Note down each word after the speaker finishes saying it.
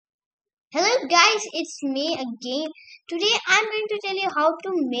Hello guys, it's me again. Today I'm going to tell you how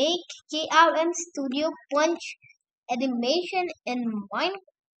to make KRM Studio Punch animation in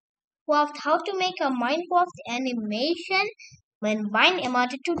Minecraft. How to make a Minecraft animation when Vine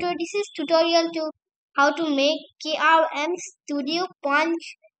emoted tutorial. This is tutorial to how to make KRM Studio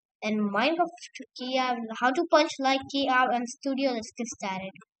Punch and Minecraft how to punch like KRM Studio. Let's get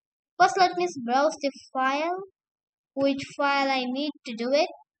started. First let me browse the file. Which file I need to do it.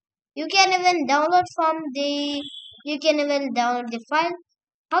 You can even download the file.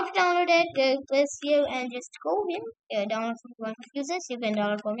 How to download it? Press here and just go here. Download from one of users. You can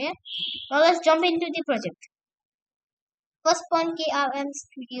download from here. Now let's jump into the project. First one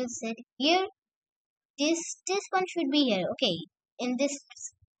KRMSTUDIOZ here. This one should be here. Okay. In this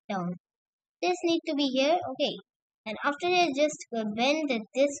down. This need to be here. Okay. And after that just bend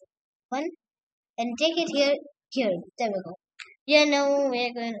this one and take it here. Here. There we go. Yeah, now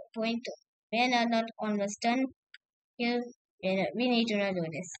we're not almost done here. We need to not do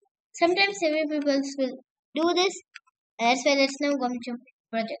this. Sometimes several people will do this, and that's why let's now come to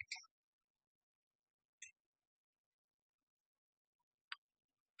project.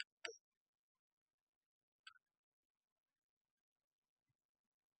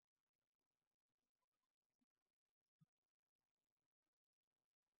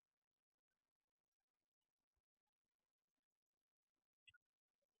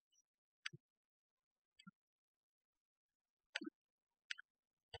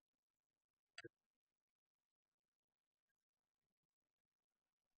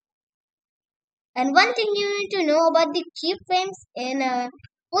 And one thing you need to know about the keyframes in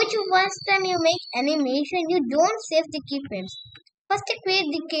which first time you make animation, you don't save the keyframes. First you create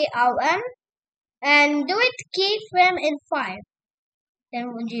the KRM and do it keyframe in 5,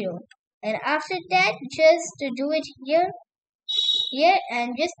 then 0. And after that, just do it here,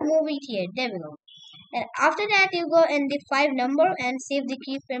 and just move it here. There we go. And after that, you go in the 5 number and save the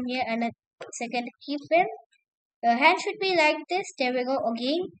keyframe here and a second keyframe. The hand should be like this. There we go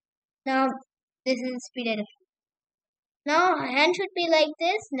again. Now this is speed edit. Now hand should be like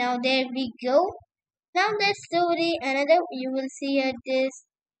this. Now there we go. Now let's do the another. You will see here this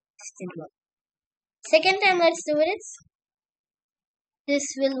still work. Second time let's do this. This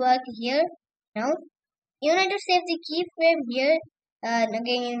will work here. Now you need to save the keyframe here. And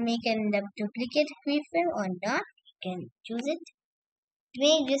again make a duplicate keyframe or not. You can choose it.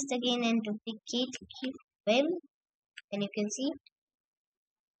 Make just again and duplicate keyframe. And you can see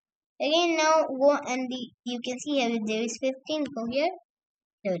again now go and you can see here there is 15. Go here,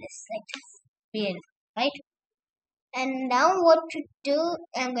 do this like this, weird, right? And now what to do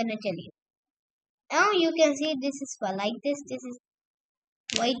I'm gonna tell you. Now you can see this is for like this. This is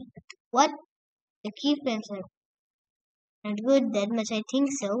wait, what? The keyframes are not good that much, I think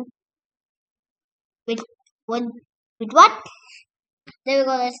so. With what? With what? There we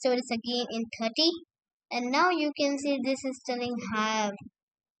go. Let's do this again in 30. And now you can see this is telling high.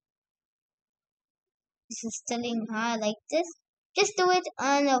 This is telling high like this. Just do it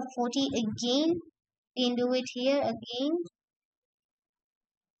on a 40 again. You can do it here again.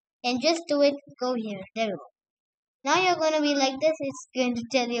 And just do it, go here. There we go. Now you're going to be like this. It's going to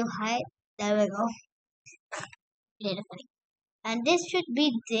tell you hi. There we go. Beautiful. And this should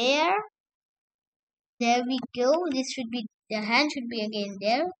be there. There we go. This should be, the hand should be again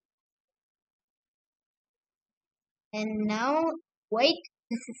there. And now, wait.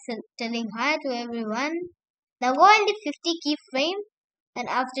 This is telling hi to everyone. Now go in the 50 keyframe. And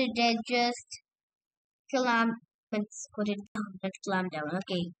after that, just let's put it down. Let's clamp down.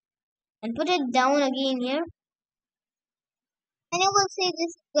 Okay. And put it down again here. And you will see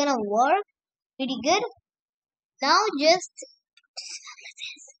this is gonna work pretty good. Now just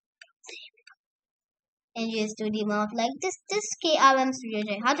and just do the mouth like this. This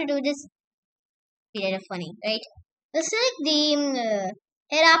KRMSTUDIOZ. How to do this? Kind of funny, right? Let's select the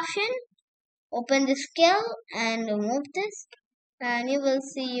head option. Open the scale and move this, and you will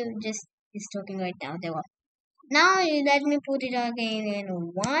see you just is talking right now. There we go. Now let me put it again in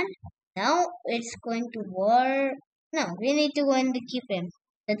 1. Now it's going to work. No, we need to go in the keyframe.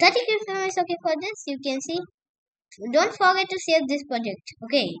 The 30 keyframe is okay for this. You can see. Don't forget to save this project.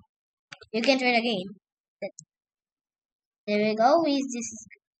 Okay, you can try it again. There we go. This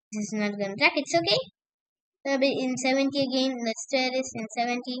is not gonna track. It's okay. It'll be in 70 again. Let's try this in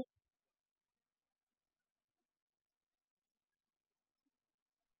 70.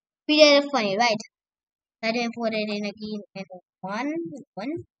 Pretty funny, right? Let me put it in again in 1.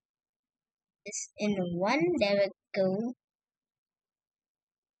 This in 1. There we go.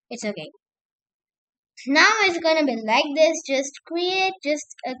 It's okay. Now it's gonna be like this. Just create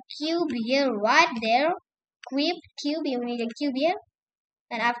just a cube here, right there. Cube. You need a cube here,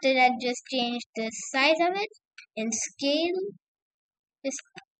 and after that, just change the size of it and scale. Just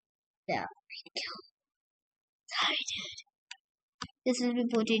there. Sorry, this will be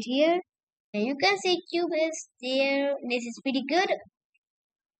put it here, and you can see cube is there. This is pretty good.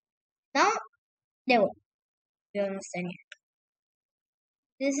 Now there we go. We're almost done here.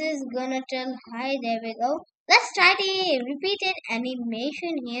 This is gonna tell hi. There we go. Let's try the repeated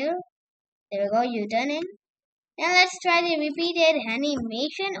animation here. There we go. You done it. Now let's try the repeated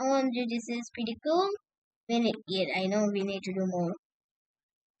animation. OMG, this is pretty cool. We need it. I know we need to do more.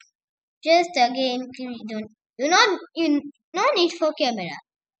 Just again, you no need for camera.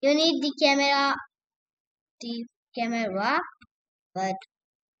 You need the camera, but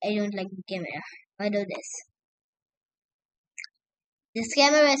I don't like the camera. I do this. This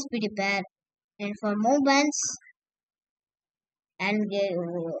camera is pretty bad, and for movements, and there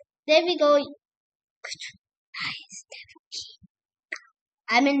we go.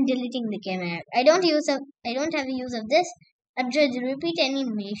 I'm deleting the camera. I don't have the use of this. I'm just repeat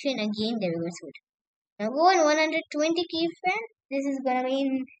animation again. There we go. Good. Now go on 120 keyframe. This is gonna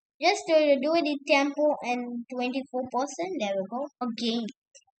mean just to do the tempo and 24%. There we go. Again,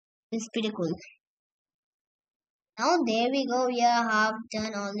 it's pretty cool. Now there we go. We are half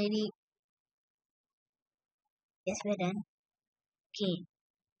done already. Yes, we're done. Okay.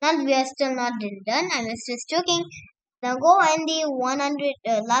 Now we are still not done. I was just joking. Now go and the 100.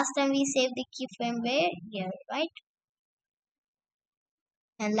 Last time we saved the keyframe where here, right?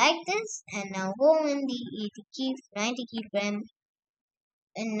 And like this. And now go in the 90 keyframe.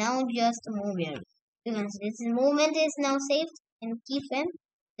 And now just move here. Because this movement is now saved in keyframe.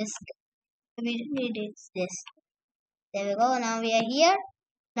 This this. There we go. Now we are here.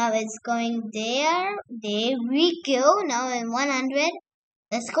 Now it's going there. There we go. Now in 100.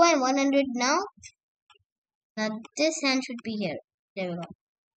 Let's go in 100 now. Now this hand should be here. There we go.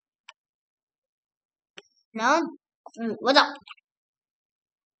 Now, what's up?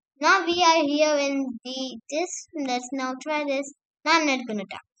 Now we are here in this. Let's now try this. Now I'm not gonna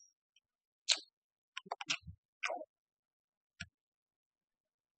talk.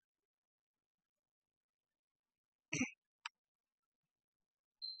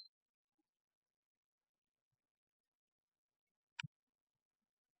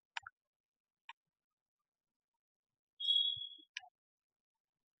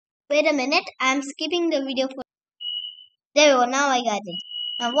 Wait a minute, I'm skipping the video for. There we go, now I got it.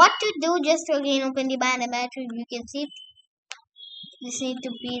 Now what to do, just to again open the band and battery, you can see this need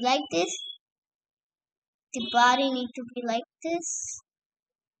to be like this. The body need to be like this.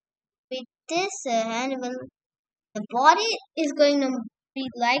 With this hand the body is going to be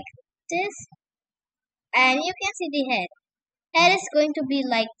like this. And you can see the head. Head is going to be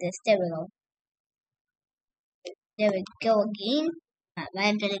like this. There we go. There we go again. Why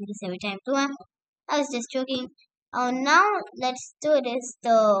I'm telling this every time too? I was just joking. Oh, now let's do this.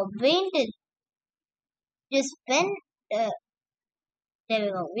 The brain did just bend. There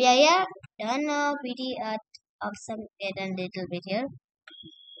we go. We are here. Done pretty awesome. Get a little bit here.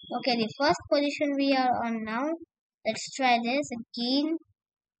 Okay, the first position we are on now. Let's try this again.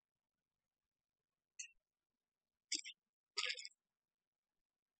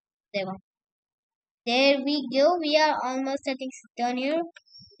 There we go. There we go. We are almost, I think, done here.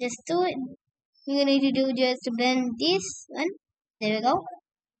 Just do it. You need to do just bend this one. There we go.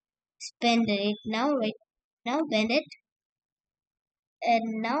 Bend it now. Right now, bend it.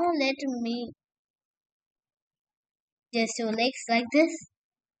 And now let me just do legs like this.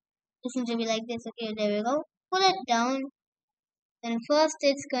 It seems to be like this. Okay, there we go. Pull it down. And first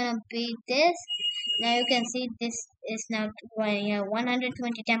it's gonna be this. Now you can see this is now running here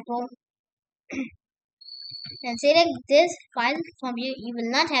 120 tempo. And select this file from here. You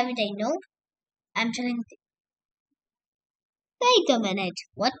will not have it, I know. I'm telling you. Wait a minute.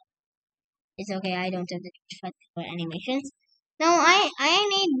 What? It's okay, I don't have the file for animations. Now I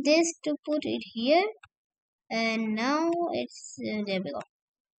need this to put it here. And now it's there we go.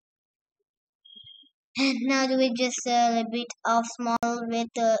 And now do we just a bit of small with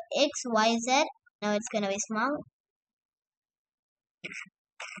X, Y, Z. Now it's gonna be small.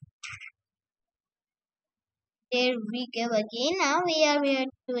 There we go again. Now we are here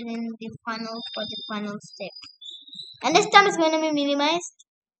doing the funnel for the funnel step. And this time it's going to be minimized.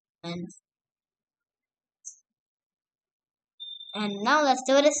 And now let's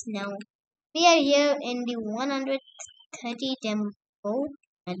do this now. We are here in the 130 tempo.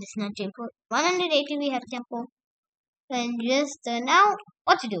 And it's not tempo. 180 we have tempo. And just now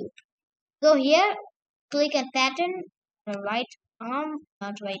what to do? Go here click a pattern, the right arm,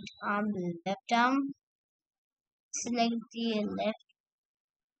 not right arm, left arm. Select the left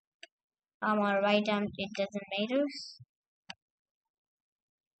arm or right arm, it doesn't matter.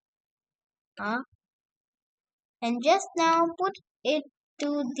 And just now put it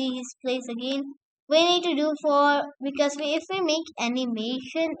to this place again. We need to do for because if we make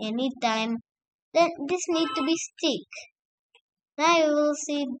animation anytime, then this need to be stick. Now you will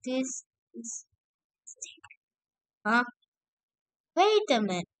see this is stick. Wait a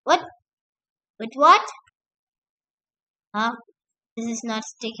minute. What? With what? Huh? This is not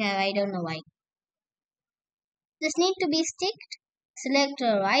stick here. I don't know why. This need to be sticked. Select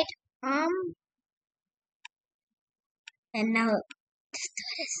the right arm. And now just do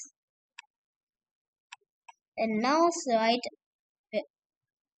this. And now right.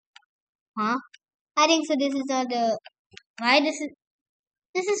 I think so. This is not the why this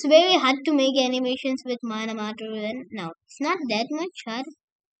is very hard to make animations with Manamato. And now it's not that much hard.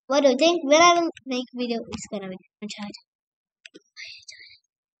 What do you think? When I will make video, it's gonna be much hard.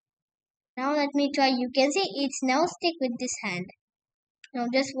 Now let me try. You can see it's now stick with this hand. Now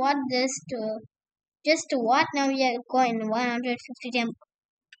just what this to just to what now we are going 150 tempo.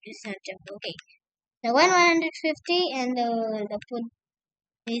 It's not tempo. Okay. The 150 and the put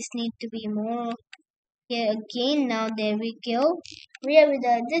this need to be more here again. Now there we go. We are with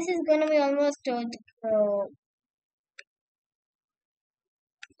the this is gonna be almost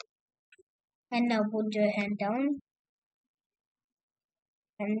and now put your hand down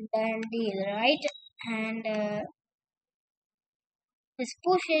and then the right hand just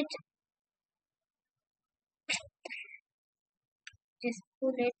push it, just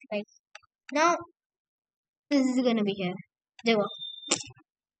put it like now this is gonna be here. There we go.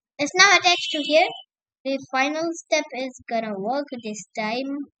 It's now attached to here. The final step is gonna work this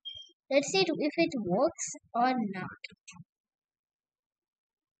time. Let's see if it works or not.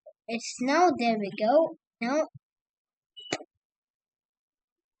 It's now there we go. Now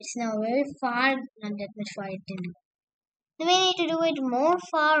it's now very far, not that much far it didn't. We need to do it more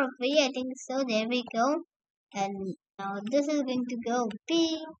far away, I think so. There we go. And now this is going to go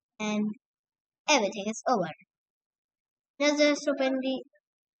B and everything is over. Now just open the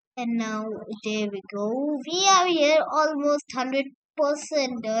and now there we go. We are here almost 100%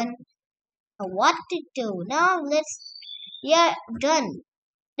 done. Now what to do? Now yeah, done.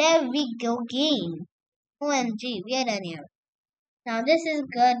 There we go again. OMG, we are done here. Now this is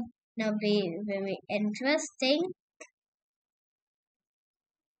gonna be very interesting.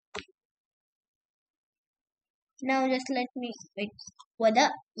 Now just let me wait. What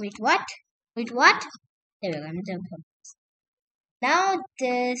up? Wait what? Wait what? There we go. I'm done. Now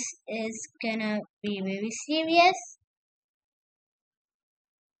this is gonna be very serious.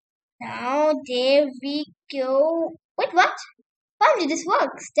 Now there we go. Wait what? How did this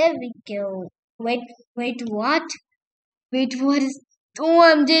work? There we go. Wait what? Wait what is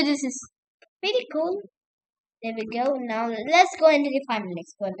OMG, this is pretty cool. There we go. Now let's go into the final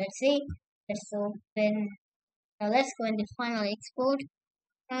export. Let's see. Let's open. Now let's go into final export.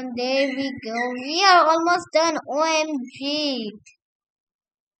 And there we go. We are almost done. OMG.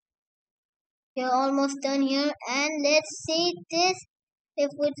 We're almost done here. And let's see this. If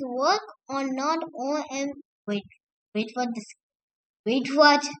it work or not. Wait for this. Wait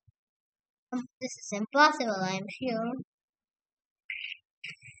what? This is impossible, I'm sure.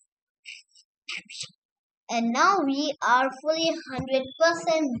 And now we are fully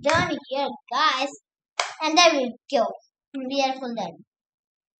 100% done here, guys. And there we go. We are full done.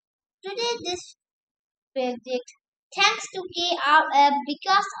 Today this project, thanks to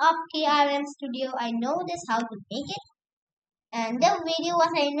because of KRM Studio, I know this how to make it. And the video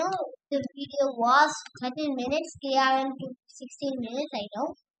was, I know the video was 13 minutes, KRM to 16 minutes, I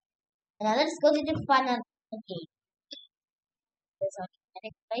know. Now let's go to the final again. This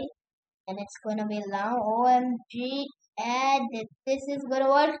automatic, right? And it's gonna be long. OMG, and this is gonna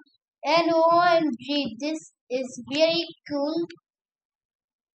work. And OMG, this is very cool.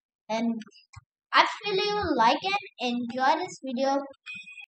 And actually, you like it, enjoy this video.